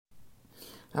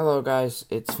Hello, guys.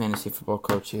 It's Fantasy Football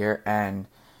Coach here, and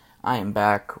I am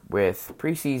back with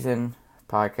preseason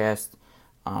podcast.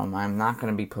 I'm not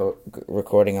going to be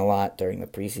recording a lot during the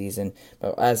preseason,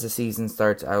 but as the season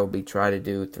starts, I will be trying to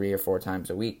do 3 or 4 times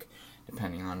a week,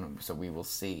 depending on. So we will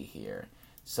see here.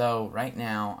 So right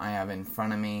now, I have in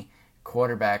front of me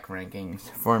quarterback rankings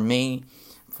for me,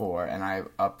 and I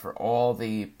up for all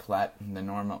the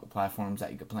normal platforms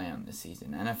that you could play on this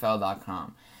season.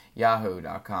 NFL.com.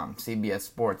 Yahoo.com,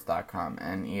 CBSSports.com,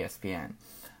 and ESPN.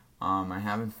 I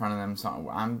have in front of them, so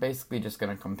I'm basically just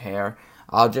going to compare.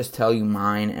 I'll just tell you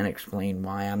mine and explain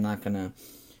why. I'm not going to,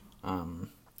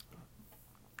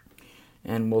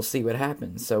 and we'll see what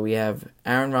happens. So we have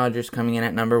Aaron Rodgers coming in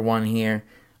at number 1 here,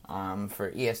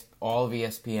 for all of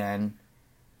ESPN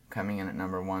coming in at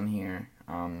number 1 here.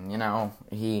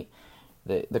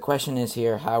 The question is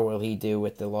here, how will he do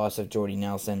with the loss of Jordy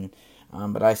Nelson?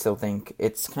 But I still think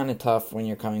it's kind of tough when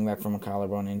you're coming back from a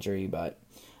collarbone injury, but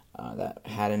that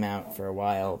had him out for a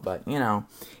while. But,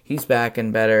 he's back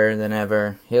and better than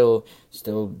ever. He'll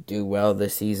still do well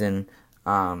this season.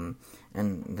 And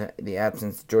the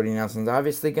absence of Jordy Nelson's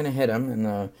obviously going to hit him, and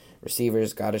the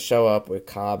receivers got to show up with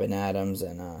Cobb and Adams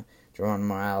and Jerome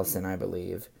Morrison, I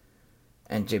believe,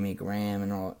 and Jimmy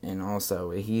Graham, and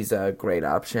also he's a great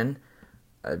option,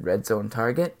 a red zone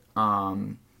target.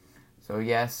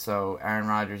 So Aaron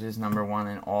Rodgers is number 1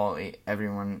 in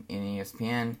everyone in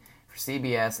ESPN. For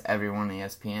CBS, everyone in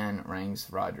ESPN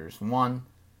ranks Rodgers 1.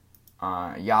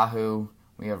 Yahoo,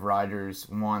 we have Rodgers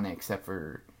 1 except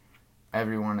for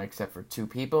everyone except for 2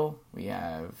 people.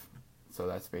 So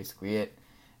that's basically it.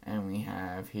 And we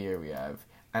have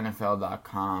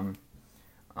NFL.com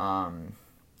we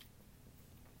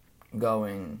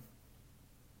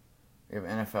have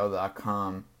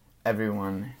NFL.com,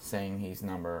 everyone saying he's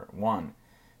number 1.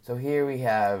 So here we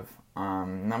have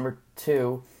number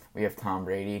 2, we have Tom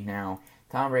Brady. Now,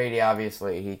 Tom Brady,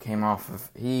 obviously, he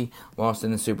lost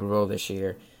in the Super Bowl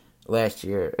last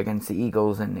year against the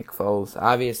Eagles and Nick Foles.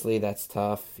 Obviously, that's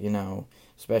tough,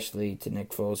 especially to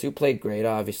Nick Foles, who played great,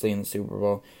 obviously, in the Super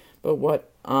Bowl.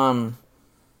 But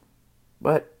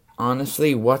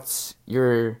honestly,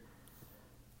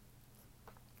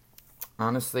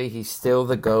 honestly, he's still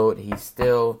the GOAT. He's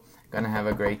still going to have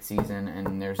a great season,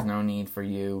 and there's no need for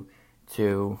you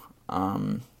to,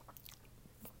 there's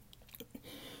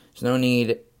no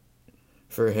need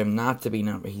for him not to be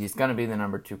he's going to be the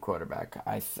number 2 quarterback.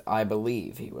 I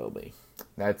believe he will be.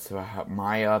 That's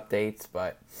my updates,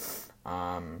 but,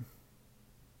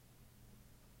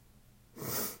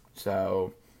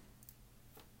 so,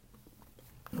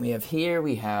 we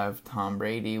have Tom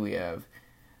Brady, we have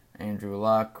Andrew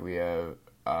Luck, we have,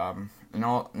 on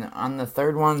the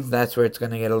third one, that's where it's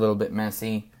going to get a little bit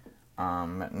messy.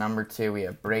 Number 2, we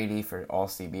have Brady for all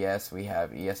CBS. We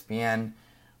have ESPN.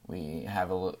 We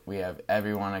have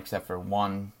everyone except for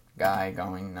one guy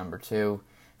going number 2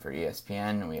 for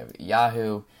ESPN. We have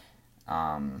Yahoo.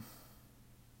 Tom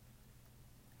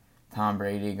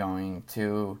Brady going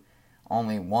 2.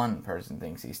 Only one person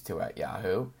thinks he's 2 at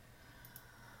Yahoo.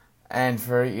 And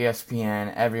for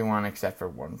ESPN, everyone except for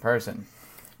one person.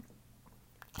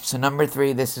 So number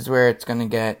 3, this is where it's gonna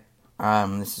get a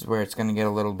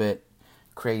little bit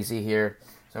crazy here.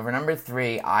 So for number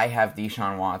 3, I have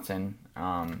Deshaun Watson.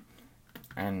 And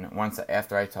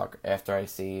after I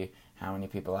see how many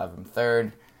people have him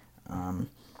 3rd,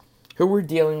 who we're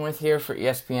dealing with here for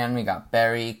ESPN, we got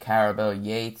Berry, Carabell,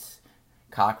 Yates,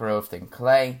 Cockroft, and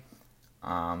Clay.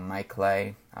 Mike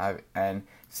Clay, and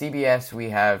CBS, we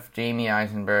have Jamie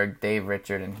Eisenberg, Dave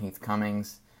Richard, and Heath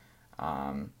Cummings.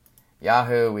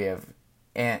 Yahoo, we have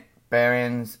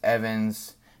Behrens,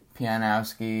 Evans,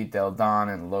 Pianowski, Del Don,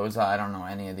 and Loza. I don't know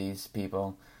any of these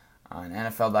people. On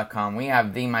NFL.com, we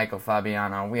have the Michael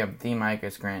Fabiano, we have the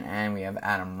Marcus Grant, and we have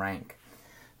Adam Rank.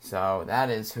 So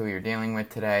that is who you're dealing with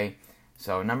today.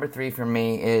 So number 3 for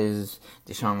me is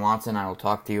Deshaun Watson. I will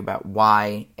talk to you about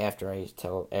why after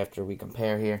we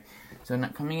compare here. So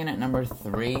coming in at number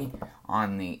 3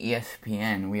 on the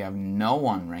ESPN, we have no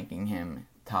one ranking him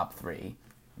top 3.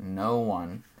 No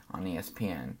one on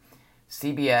ESPN.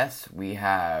 CBS, we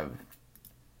have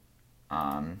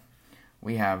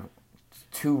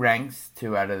 2 ranks.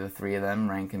 2 out of the 3 of them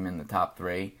rank him in the top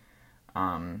 3.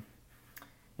 And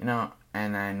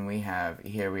then we have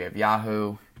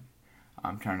Yahoo.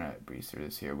 I'm trying to breeze through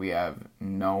this here. We have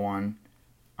no one.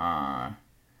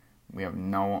 We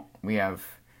have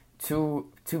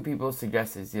two people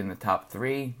suggest he's in the top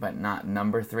 3, but not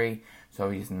number 3.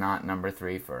 So he's not number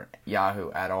 3 for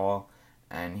Yahoo at all.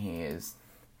 And he is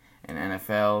in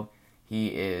NFL. He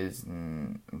is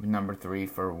number 3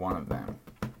 for one of them.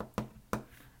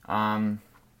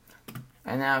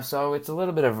 And now, so it's a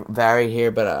little bit of vary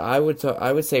here, but I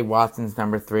would say Watson's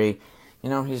number 3.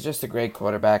 He's just a great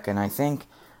quarterback, and I think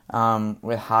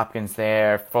with Hopkins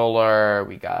there, Fuller,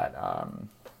 we got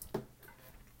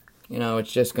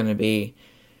it's just gonna be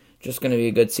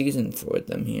a good season for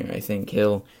them here. I think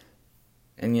he'll.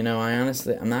 And,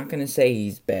 I'm not going to say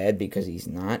he's bad because he's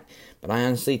not, but I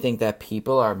honestly think that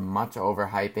people are much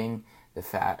overhyping the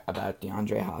fact about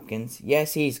DeAndre Hopkins.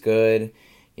 Yes, he's good.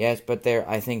 Yes, but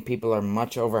I think people are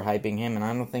much overhyping him, and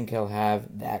I don't think he'll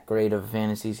have that great of a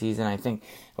fantasy season. I think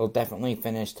he'll definitely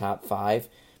finish top 5,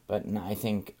 but I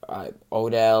think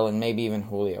Odell and maybe even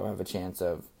Julio have a chance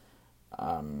of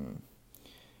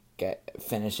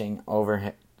finishing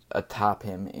atop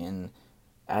him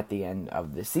at the end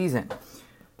of the season.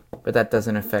 But that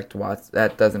doesn't affect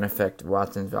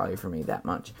Watson's value for me that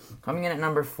much. Coming in at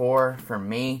number 4 for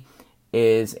me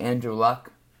is Andrew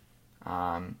Luck.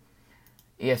 ESPN,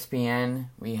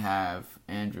 we have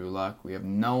Andrew Luck. We have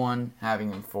no one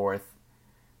having him 4th.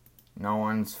 No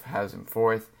one has him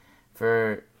 4th.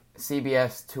 For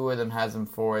CBS, 2 of them has him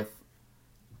 4th.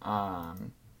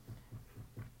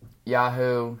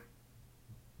 Yahoo,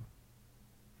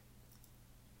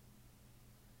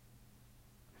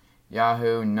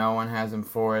 no one has him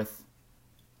 4th.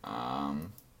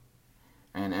 And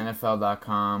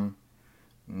NFL.com,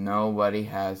 nobody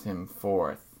has him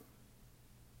 4th.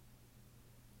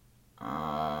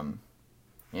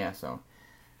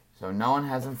 So no one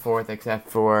has him 4th except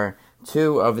for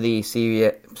 2 of the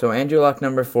CBS. So Andrew Luck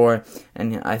number 4,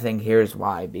 and I think here's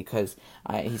why. Because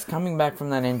he's coming back from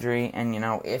that injury, and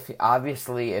if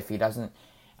he doesn't.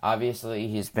 Obviously,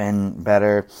 he's been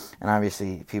better, and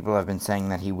obviously people have been saying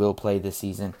that he will play this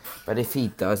season. But if he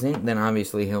doesn't, then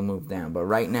obviously he'll move down. But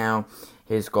right now,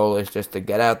 his goal is just to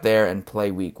get out there and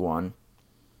play week 1.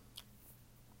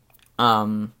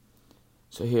 So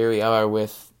here we are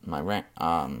with my rank.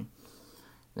 Then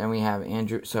we have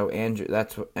Andrew. So Andrew,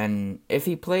 and if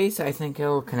he plays, I think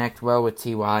he'll connect well with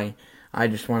Ty. I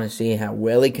just want to see how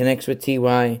well he connects with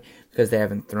Ty. Because they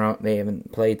haven't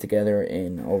played together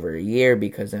in over a year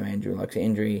because of Andrew Luck's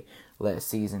injury last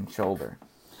season to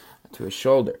his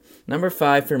shoulder. Number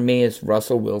 5 for me is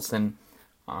Russell Wilson.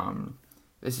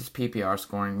 This is PPR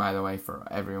scoring, by the way, for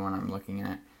everyone I'm looking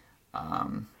at.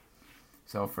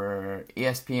 So for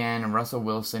ESPN, Russell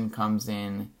Wilson comes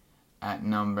in at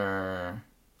number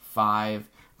 5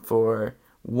 for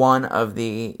one of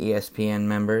the ESPN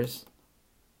members.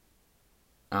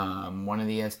 One of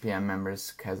the ESPN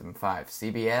members has him 5.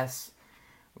 CBS,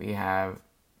 we have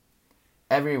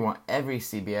every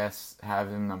CBS has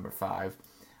him number 5.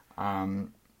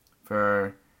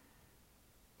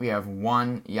 We have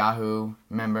one Yahoo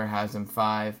member has him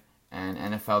 5, and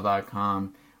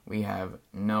NFL.com, we have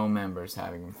no members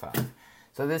having him 5.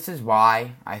 So this is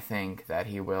why I think that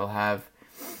he will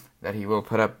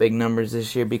put up big numbers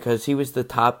this year, because he was the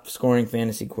top scoring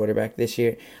fantasy quarterback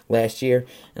last year,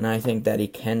 and I think that he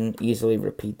can easily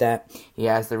repeat that. He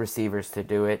has the receivers to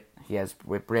do it. He has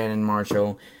with Brandon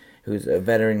Marshall, who's a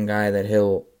veteran guy that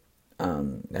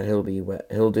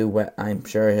I'm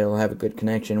sure he'll have a good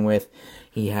connection with.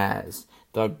 He has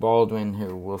Doug Baldwin,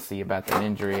 who we'll see about that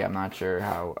injury. I'm not sure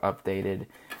how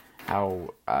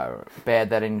bad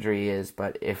that injury is,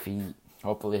 but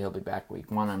hopefully he'll be back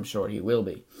week 1. I'm sure he will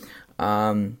be.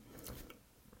 Then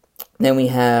we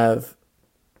have,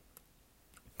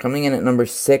 coming in at number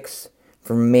 6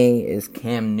 for me is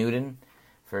Cam Newton.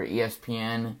 For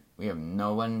ESPN, we have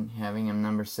no one having him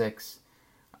number 6.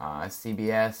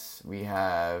 CBS, we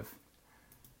have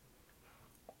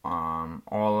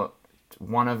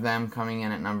one of them coming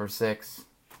in at number 6.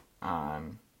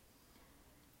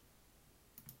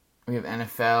 We have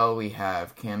NFL, we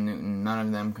have Cam Newton, none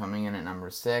of them coming in at number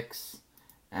 6.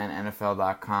 And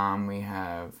NFL.com, we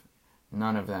have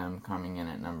none of them coming in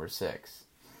at number 6.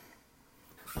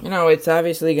 It's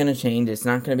obviously going to change. It's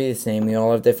not going to be the same. We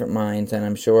all have different minds, and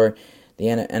I'm sure the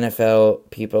NFL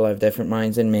people have different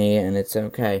minds than me, and it's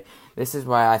okay. This is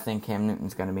why I think Cam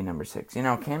Newton's going to be number 6.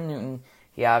 Cam Newton,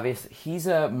 he's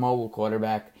a mobile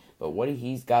quarterback, but what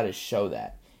he's got to show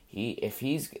that. If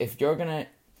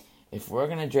we're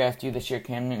gonna draft you this year,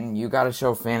 Cam Newton, you got to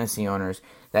show fantasy owners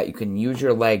that you can use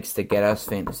your legs to get us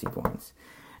fantasy points.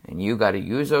 And you got to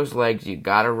use those legs. You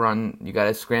got to run. You got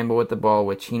to scramble with the ball,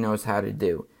 which he knows how to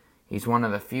do. He's one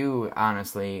of the few,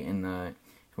 honestly,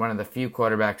 one of the few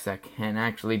quarterbacks that can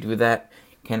actually do that.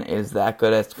 Is that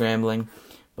good at scrambling,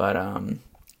 but and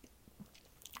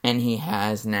he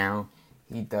has now.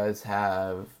 He does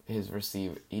have his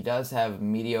receiver. He does have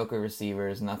mediocre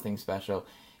receivers, nothing special.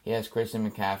 He has Christian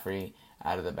McCaffrey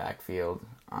out of the backfield.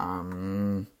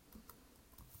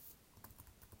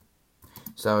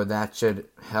 So that should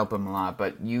help him a lot.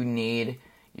 But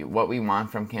what we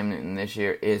want from Cam Newton this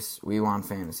year is we want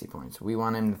fantasy points. We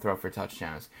want him to throw for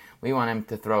touchdowns. We want him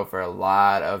to throw for a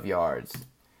lot of yards.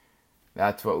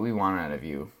 That's what we want out of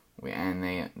you. And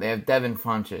they have Devin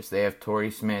Funchess, they have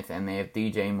Torrey Smith, and they have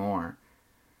DJ Moore.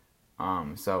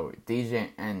 So DJ,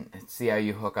 and see how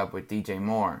you hook up with DJ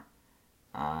Moore.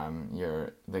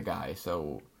 You're the guy,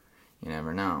 so you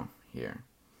never know here.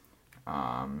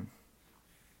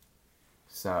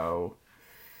 So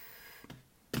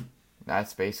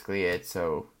that's basically it.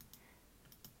 So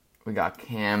we got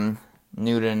Cam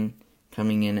Newton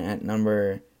coming in at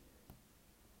number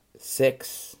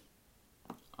 6.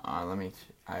 I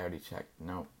already checked.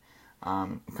 Nope.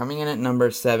 Coming in at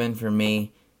number 7 for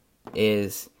me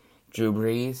is Drew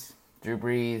Brees. Drew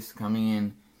Brees coming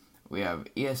in. We have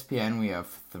ESPN. We have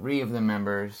 3 of the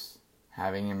members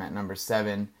having him at number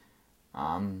 7.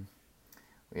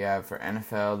 We have for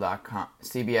NFL.com,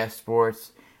 CBS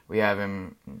Sports, we have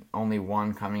him only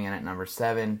 1 coming in at number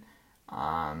 7.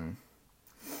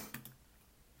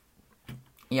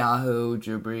 Yahoo,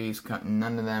 Drew Brees,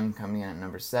 none of them coming in at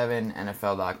number 7.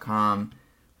 NFL.com,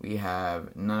 we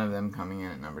have none of them coming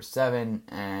in at number 7,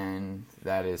 and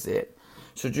that is it.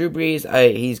 So Drew Brees,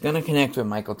 he's gonna connect with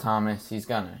Michael Thomas. He's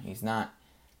gonna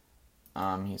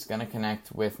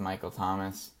connect with Michael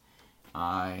Thomas.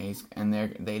 Michael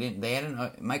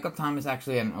Thomas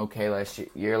actually had an okay last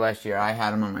year. I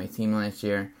had him on my team last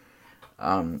year.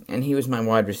 And he was my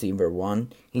wide receiver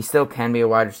 1. He still can be a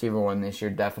wide receiver 1 this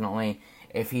year, definitely.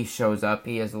 If he shows up,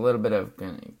 he has a little bit of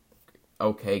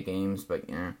okay games, but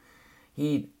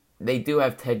they do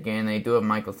have Ted Ginn, they do have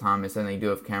Michael Thomas, and they do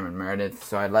have Cameron Meredith.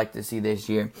 So I'd like to see this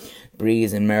year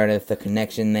Brees and Meredith, the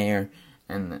connection there,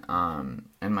 and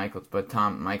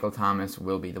Michael Thomas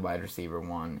will be the wide receiver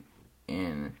 1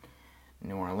 in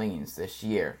New Orleans this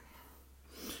year.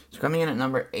 So coming in at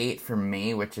number 8 for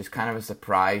me, which is kind of a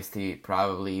surprise to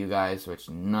probably you guys, which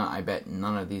I bet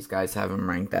none of these guys have him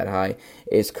ranked that high,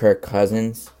 is Kirk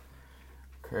Cousins.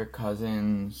 Kirk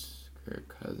Cousins.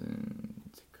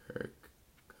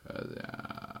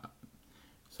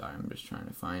 Sorry, I'm just trying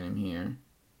to find him here.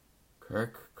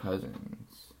 Kirk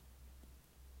Cousins.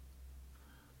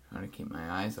 Trying to keep my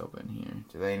eyes open here.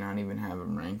 Do they not even have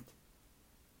him ranked?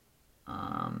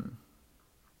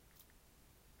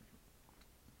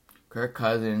 Kirk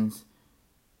Cousins,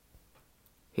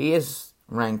 he is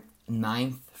ranked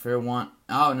 9th for 1.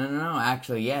 Oh, no,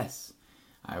 actually, yes.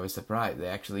 I was surprised. They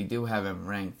actually do have him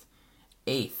ranked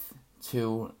 8th.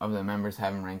 2 of the members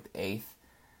have him ranked 8th.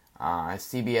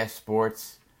 CBS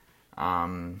Sports,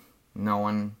 no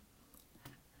one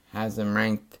has him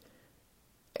ranked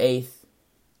 8th.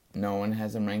 No one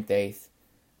has him ranked 8th.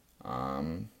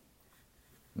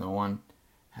 No one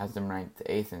has them ranked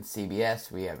 8th in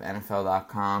CBS. We have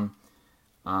NFL.com.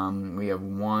 We have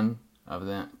 1 of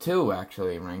them, 2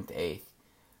 actually ranked 8th,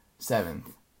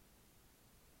 7th,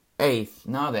 8th.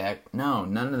 No,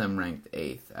 none of them ranked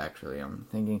 8th. Actually, I'm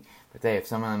thinking, but they have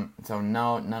some of them. So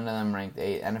no, none of them ranked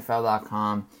 8th.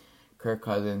 NFL.com. Kirk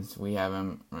Cousins. We have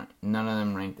him. None of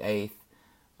them ranked 8th.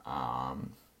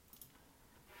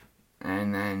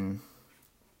 And then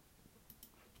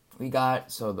we got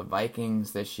the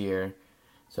Vikings this year.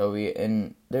 So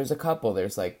there's a couple.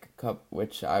 There's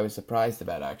which I was surprised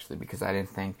about actually, because I didn't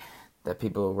think that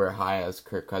people were high as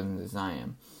Kirk Cousins as I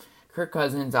am. Kirk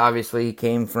Cousins obviously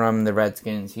came from the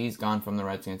Redskins. He's gone from the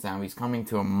Redskins now. He's coming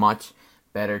to a much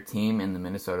better team in the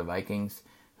Minnesota Vikings,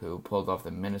 who pulled off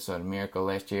the Minnesota Miracle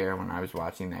last year when I was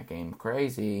watching that game.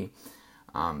 Crazy.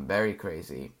 Very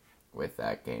crazy with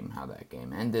that game, how that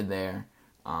game ended there.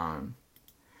 So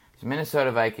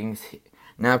Minnesota Vikings.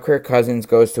 Now Kirk Cousins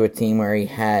goes to a team where he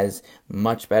has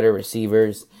much better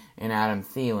receivers in Adam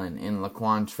Thielen, in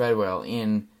Laquan Treadwell,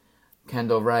 in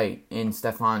Kendall Wright, in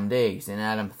Stephon Diggs, in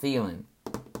Adam Thielen.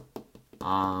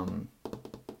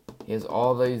 He has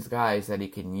all these guys that he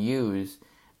can use,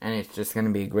 and it's just going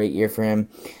to be a great year for him.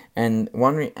 And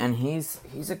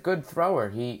he's a good thrower.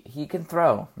 He can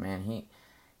throw, man.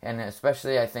 And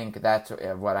especially I think that's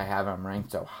what I have him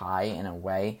ranked so high in a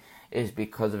way, is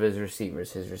because of his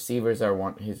receivers. His receivers are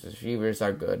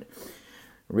good.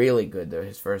 Really good.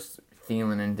 His first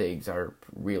Thielen and Diggs are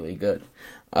really good.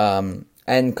 And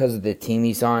because of the team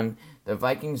he's on, the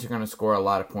Vikings are going to score a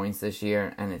lot of points this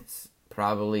year, and it's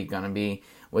probably going to be,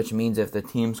 which means if the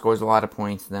team scores a lot of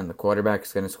points, then the quarterback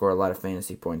is going to score a lot of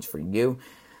fantasy points for you.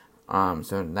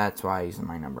 So that's why he's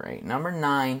my number 8. Number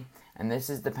 9, and this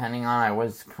is depending on, I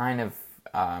was kind of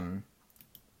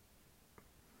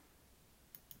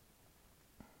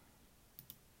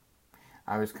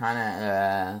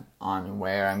on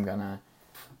where I'm gonna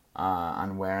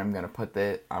on where I'm gonna put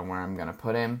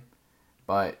him.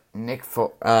 But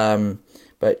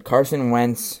but Carson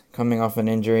Wentz coming off an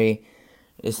injury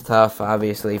is tough,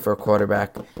 obviously, for a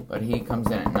quarterback. But he comes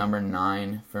in at number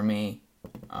 9 for me.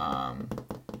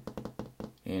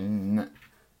 In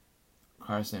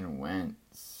Carson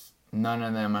Wentz, none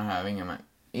of them are having him at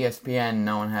ESPN.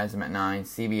 No one has him at 9.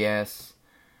 CBS,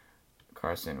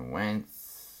 Carson Wentz.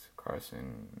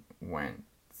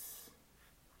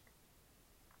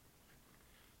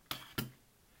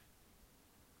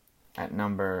 At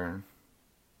number,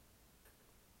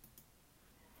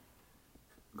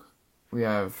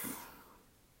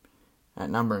 at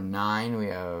number 9, we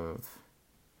have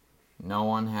no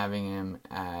one having him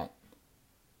at.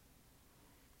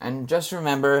 And just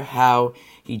remember how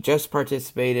he just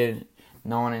participated.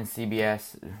 No one in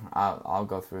CBS. I'll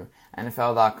go through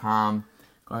NFL.com.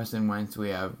 Carson Wentz. We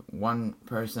have one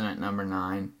person at number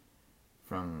 9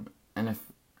 from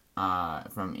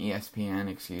ESPN.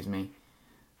 Excuse me.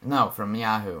 No, from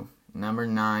Yahoo. Number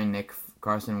 9,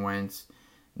 Carson Wentz.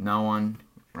 No one.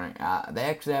 They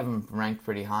actually have him ranked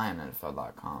pretty high on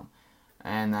NFL.com.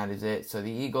 And that is it. So the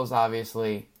Eagles,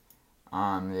 obviously,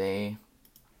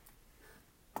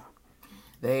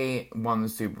 they won the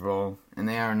Super Bowl, and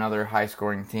they are another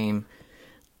high-scoring team.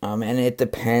 And it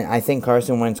depends. I think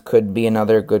Carson Wentz could be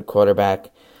another good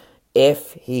quarterback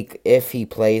if he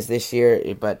plays this year.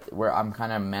 But I'm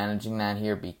kind of managing that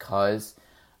here because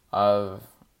of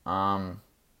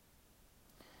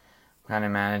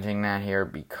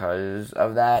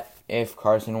that. If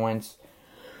Carson Wentz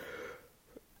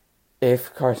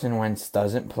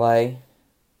doesn't play,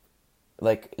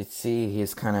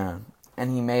 he's kind of,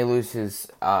 and he may lose his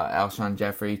Alshon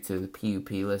Jeffrey to the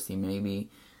PUP list. He may be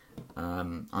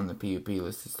on the PUP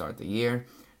list to start the year.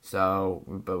 So,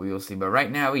 but we will see. But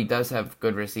right now, he does have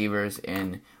good receivers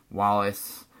in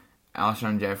Wallace,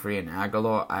 Alshon Jeffrey, and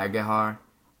Aguilar.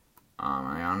 I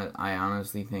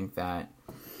honestly think that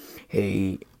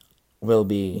he will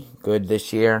be good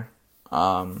this year.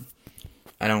 I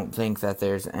don't think that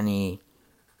there's any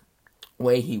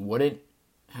way he wouldn't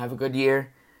have a good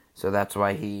year. So that's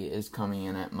why he is coming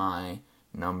in at my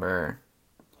number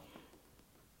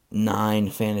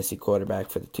 9 fantasy quarterback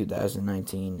for the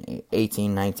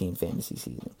 2018-19 fantasy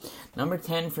season. Number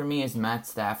 10 for me is Matt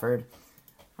Stafford.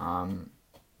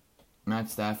 Matt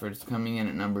Stafford is coming in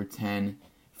at number 10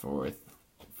 for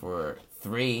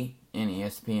 3 in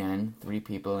ESPN.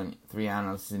 3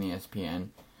 analysts in ESPN.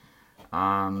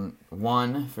 1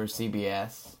 for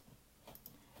CBS.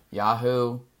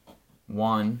 Yahoo.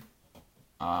 1.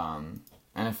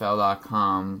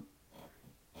 NFL.com.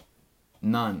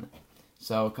 None.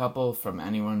 So a couple from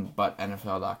anyone but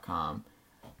NFL.com.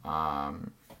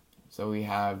 So we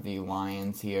have the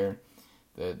Lions here.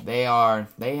 They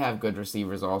have good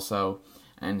receivers also,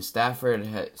 and Stafford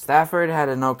had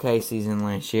an okay season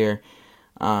last year.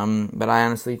 But I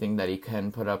honestly think that he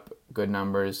can put up good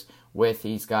numbers.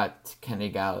 He's got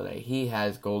Kenny Galladay. He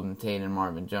has Golden Tate and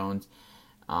Marvin Jones.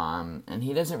 And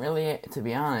he doesn't really, to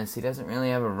be honest, have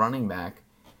a running back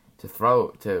to throw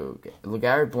to.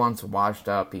 LeGarrette Blount's washed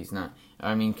up. He's not.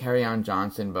 Kerryon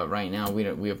Johnson, but right now we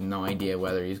have no idea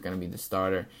whether he's going to be the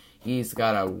starter. He's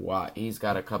got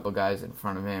a couple guys in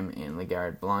front of him in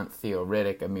LeGarrette Blount, Theo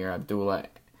Riddick, Amir Abdullah.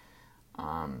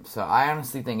 So I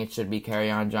honestly think it should be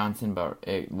Kerryon Johnson, but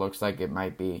it looks like it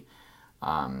might be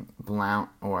Blount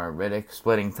or Riddick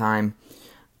splitting time.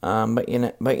 But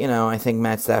I think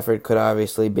Matt Stafford could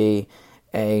obviously be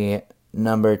a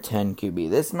number 10 QB.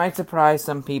 This might surprise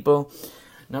some people.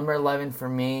 Number 11 for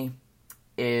me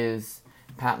is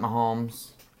Pat Mahomes.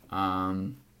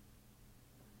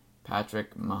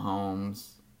 Patrick Mahomes.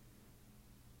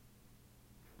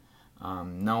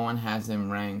 No one has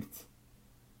him ranked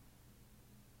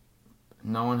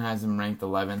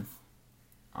 11th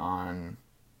on,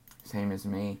 same as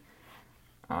me.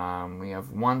 We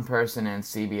have one person in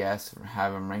CBS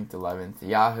have him ranked 11th.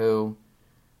 Yahoo.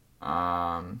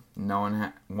 One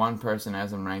person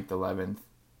has him ranked 11th.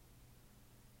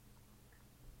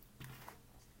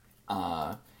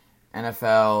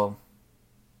 NFL.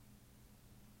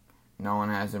 No one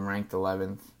has him ranked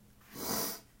 11th.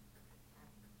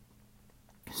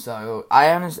 So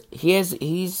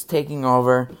he's taking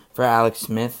over for Alex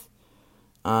Smith.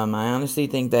 I honestly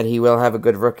think that he will have a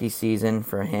good rookie season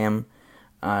for him.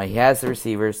 He has the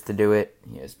receivers to do it.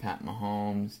 He has Pat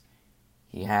Mahomes.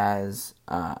 He has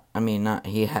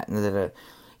he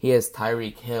has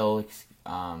Tyreek Hill. He's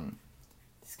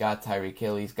got Tyreek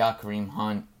Hill. He's got Kareem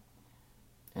Hunt,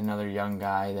 another young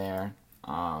guy there.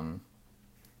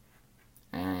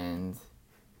 And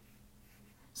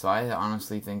so I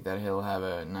honestly think that he'll have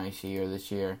a nice year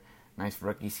this year. nice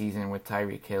rookie season with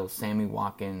Tyreek Hill, Sammy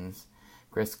Watkins,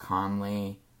 Chris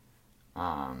Conley.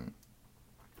 I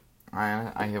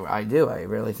do. I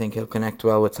really think he'll connect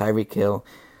well with Tyreek Hill.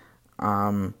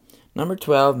 Number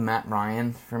 12, Matt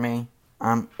Ryan for me.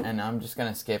 And I'm just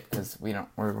gonna skip because we're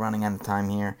running out of time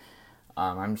here.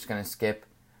 I'm just gonna skip.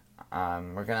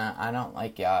 We're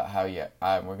gonna get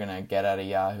out of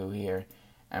Yahoo here,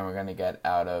 and we're gonna get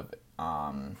out of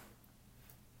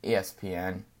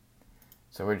ESPN.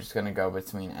 So we're just gonna go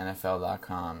between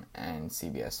NFL.com and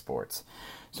CBS Sports.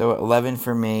 So 11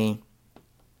 for me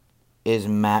is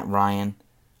Matt Ryan.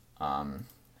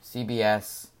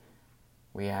 CBS,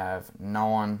 we have no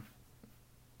one.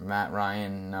 Matt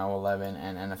Ryan, no 11,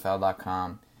 and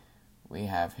NFL.com, we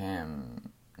have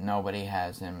him. Nobody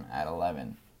has him at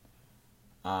 11.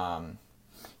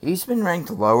 He's been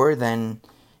ranked lower than.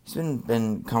 He's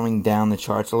been coming down the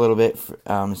charts a little bit,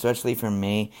 especially for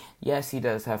me. Yes, he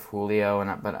does have Julio,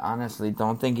 but honestly,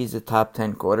 don't think he's a top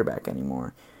 10 quarterback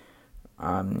anymore.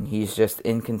 He's just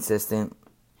inconsistent.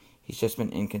 He's just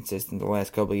been inconsistent the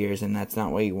last couple of years, and that's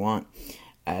not what you want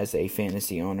as a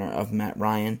fantasy owner of Matt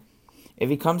Ryan. If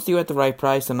he comes to you at the right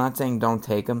price, I'm not saying don't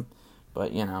take him,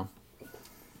 but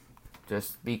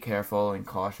just be careful and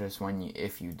cautious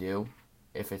if you do.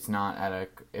 If it's not,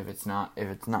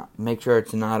 make sure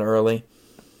it's not early.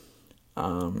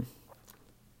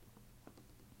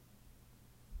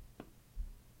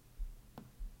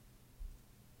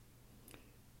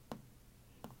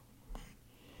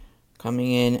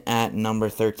 Coming in at number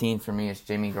 13 for me is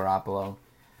Jimmy Garoppolo.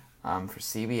 For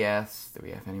CBS, do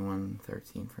we have anyone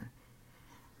 13 for?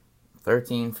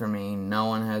 13 for me. No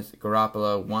one has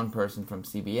Garoppolo. One person from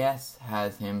CBS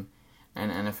has him,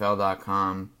 and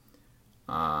NFL.com.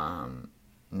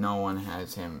 No one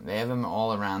has him. They have him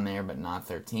all around there, but not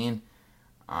 13.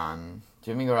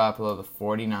 Jimmy Garoppolo, the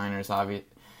 49ers,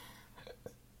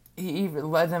 he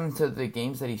led them to the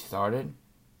games that he started.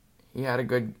 He had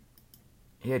good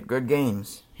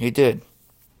games. He did.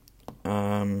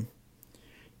 Now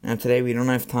today we don't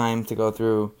have time to go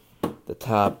through the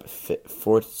top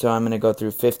 4, so I'm going to go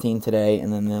through 15 today,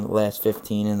 and then the last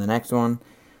 15 in the next one.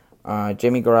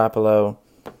 Jimmy Garoppolo.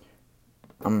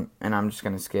 And I'm just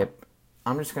gonna skip.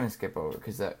 I'm just gonna skip over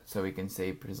so we can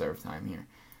preserve time here.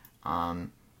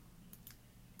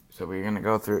 So we're gonna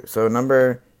go through. So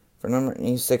number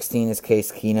 16 is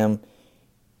Case Keenum.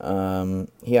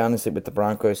 He honestly with the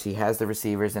Broncos, he has the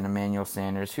receivers and Emmanuel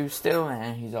Sanders, who still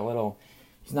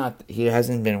he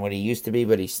hasn't been what he used to be,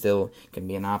 but he still can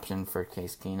be an option for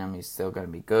Case Keenum. He's still gonna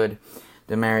be good.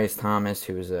 Demaryius Thomas,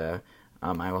 who's I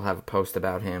will have a post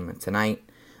about him tonight,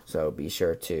 so be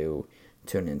sure to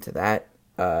tune into that.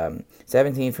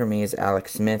 17 for me is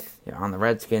Alex Smith on the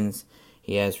Redskins.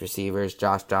 He has receivers.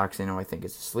 Josh Jackson, who I think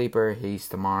is a sleeper. He's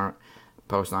tomorrow.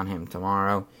 Post on him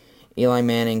tomorrow. Eli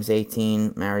Manning's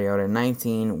 18. Mariota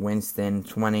 19. Winston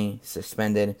 20.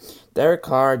 Suspended. Derek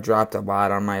Carr dropped a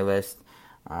lot on my list.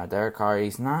 Derek Carr,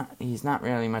 he's not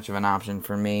really much of an option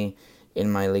for me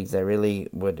in my leagues. I really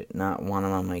would not want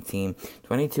him on my team.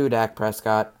 22, Dak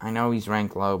Prescott. I know he's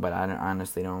ranked low, but I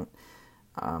honestly don't.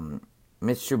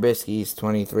 Mitch Trubisky's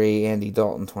 23, Andy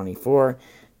Dalton 24,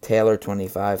 Taylor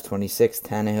 25, 26,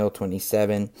 Tannehill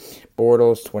 27,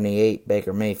 Bortles 28,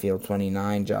 Baker Mayfield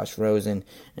 29, Josh Rosen,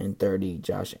 and 30,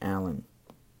 Josh Allen.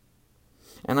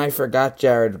 And I forgot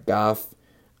Jared Goff.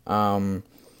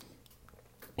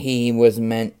 He was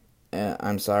meant.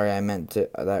 I'm sorry,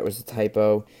 that was a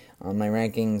typo on my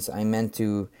rankings. I meant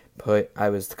to put. I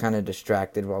was kind of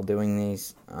distracted while doing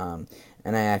these, and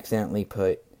I accidentally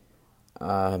put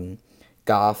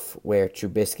Goff where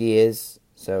Trubisky is.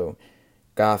 So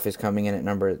Goff is coming in at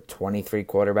number 23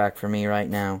 quarterback for me right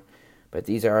now. But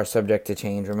these are subject to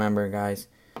change, remember, guys.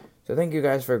 So thank you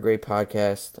guys for a great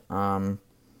podcast.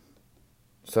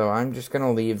 So I'm just going to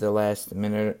leave the last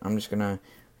minute.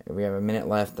 We have a minute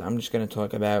left. I'm just going to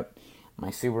talk about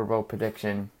my Super Bowl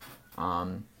prediction.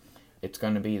 It's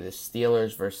going to be the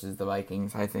Steelers versus the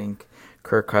Vikings. I think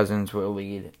Kirk Cousins will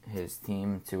lead his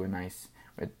team to a nice,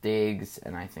 with Diggs,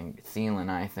 and I think Thielen,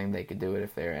 I think they could do it.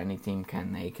 If any team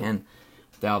can, they can.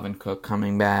 Dalvin Cook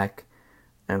coming back,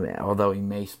 although he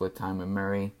may split time with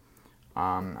Murray.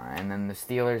 And then the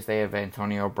Steelers, they have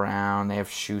Antonio Brown, they have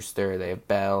Schuster, they have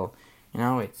Bell.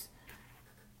 It's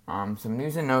some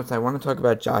news and notes. I want to talk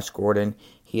about Josh Gordon.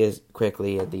 He is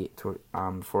quickly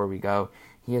before we go.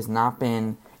 He has not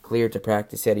been cleared to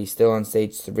practice yet. He's still on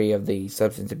stage 3 of the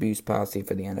substance abuse policy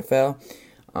for the NFL.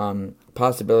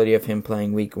 Possibility of him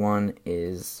playing week 1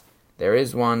 there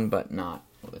is one, but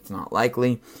it's not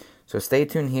likely. So stay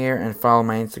tuned here and follow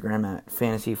my Instagram at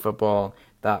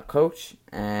fantasyfootball.coach,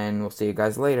 and we'll see you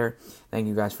guys later. Thank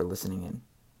you guys for listening in.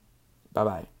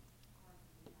 Bye-bye.